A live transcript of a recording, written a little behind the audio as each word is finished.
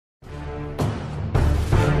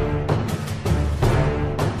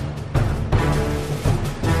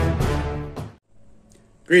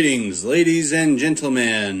Greetings, ladies and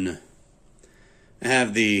gentlemen. I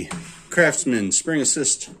have the Craftsman Spring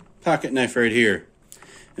Assist pocket knife right here.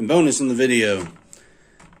 And bonus in the video,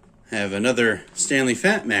 I have another Stanley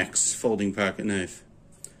Fat Max folding pocket knife.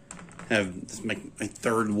 This is my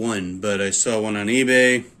third one, but I saw one on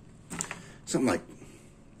eBay. Something like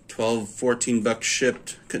 12, 14 bucks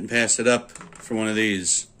shipped. Couldn't pass it up for one of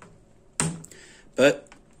these. But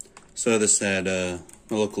saw this at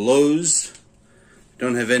my local Lowe's.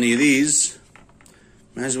 Don't have any of these.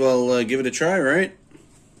 Might as well give it a try, right?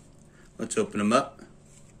 Let's open them up.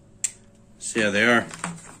 See how they are.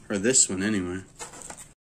 Or this one, anyway.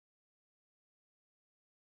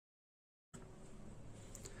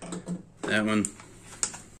 That one.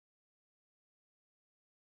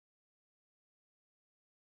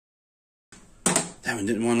 That one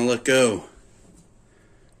didn't want to let go.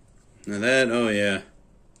 Now that, oh yeah.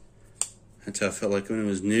 That's how it felt like when it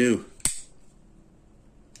was new.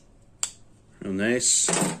 Real nice.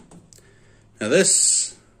 Now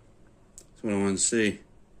this is what I want to see.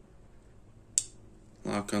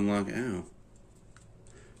 Lock, unlock, ow.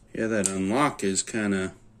 Yeah, that unlock is kind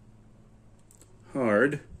of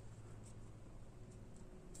hard.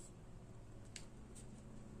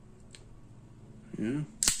 Yeah.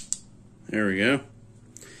 There we go.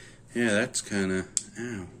 Yeah, that's kind of,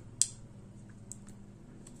 ow.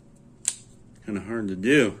 Kind of hard to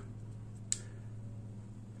do.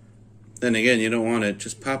 Then again, you don't want it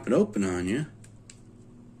just popping open on you.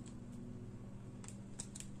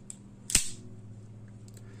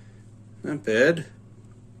 Not bad.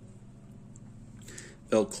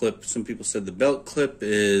 Belt clip. Some people said the belt clip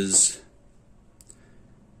is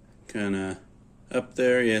kind of up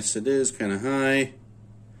there. Yes, it is kind of high.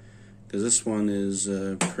 Because this one is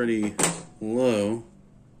pretty low.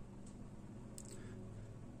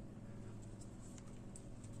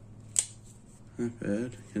 Not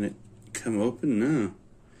bad. Can it come open? No.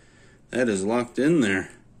 That is locked in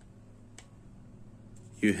there.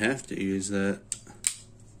 You have to use that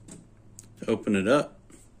to open it up.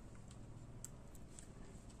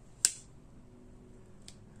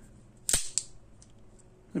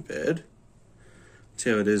 Not bad.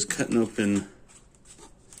 See how it is cutting open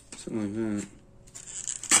something like that.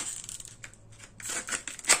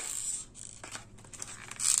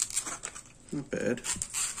 Not bad.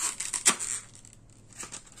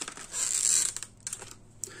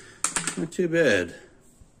 Not too bad.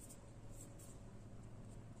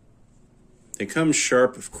 They come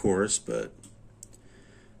sharp, of course, but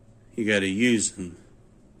you got to use them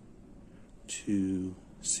to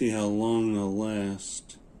see how long they'll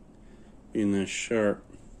last being that sharp.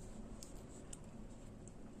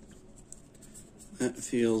 That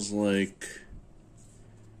feels like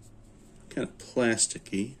kind of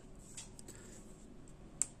plasticky.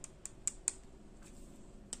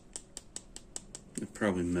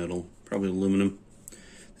 Probably metal, probably aluminum.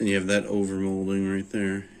 Then you have that overmolding right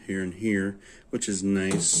there, here and here, which is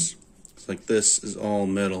nice. It's like this is all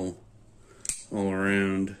metal all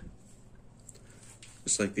around,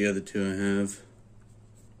 just like the other two I have.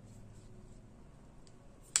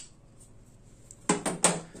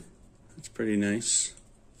 That's pretty nice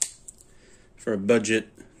for a budget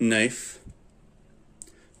knife.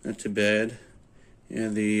 Not too bad. Yeah,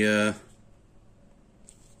 the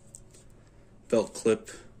belt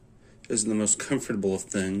clip isn't the most comfortable of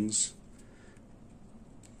things,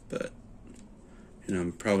 but you know,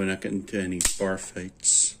 I'm probably not getting into any bar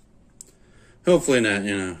fights. Hopefully not,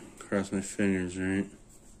 you know, cross my fingers, right?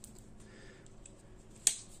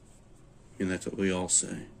 I mean, that's what we all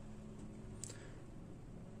say.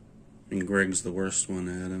 I mean, Greg's the worst one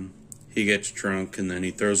at him. He gets drunk and then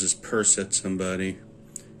he throws his purse at somebody,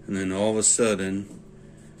 and then all of a sudden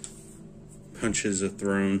punches are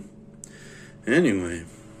thrown. Anyway,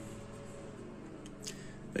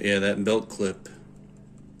 but yeah, that belt clip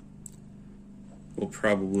will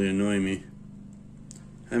probably annoy me.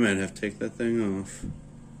 I might have to take that thing off.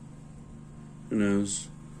 Who knows?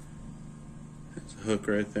 There's a hook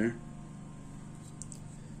right there.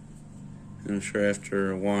 And I'm sure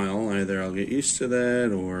after a while, either I'll get used to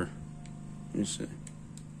that or, let me see.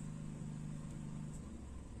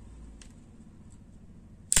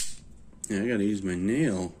 Yeah, I gotta use my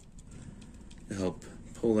nail to help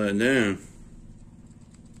pull that down.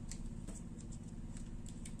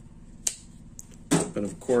 But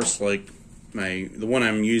of course, like the one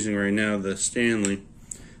I'm using right now, the Stanley,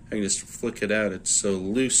 I can just flick it out. It's so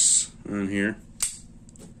loose on here,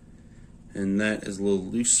 and that is a little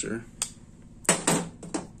looser.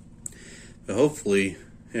 But hopefully,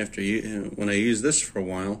 after when I use this for a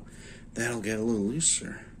while, that'll get a little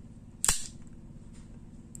looser.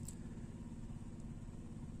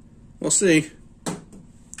 We'll see.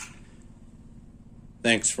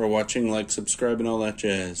 Thanks for watching, like, subscribe, and all that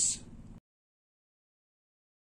jazz.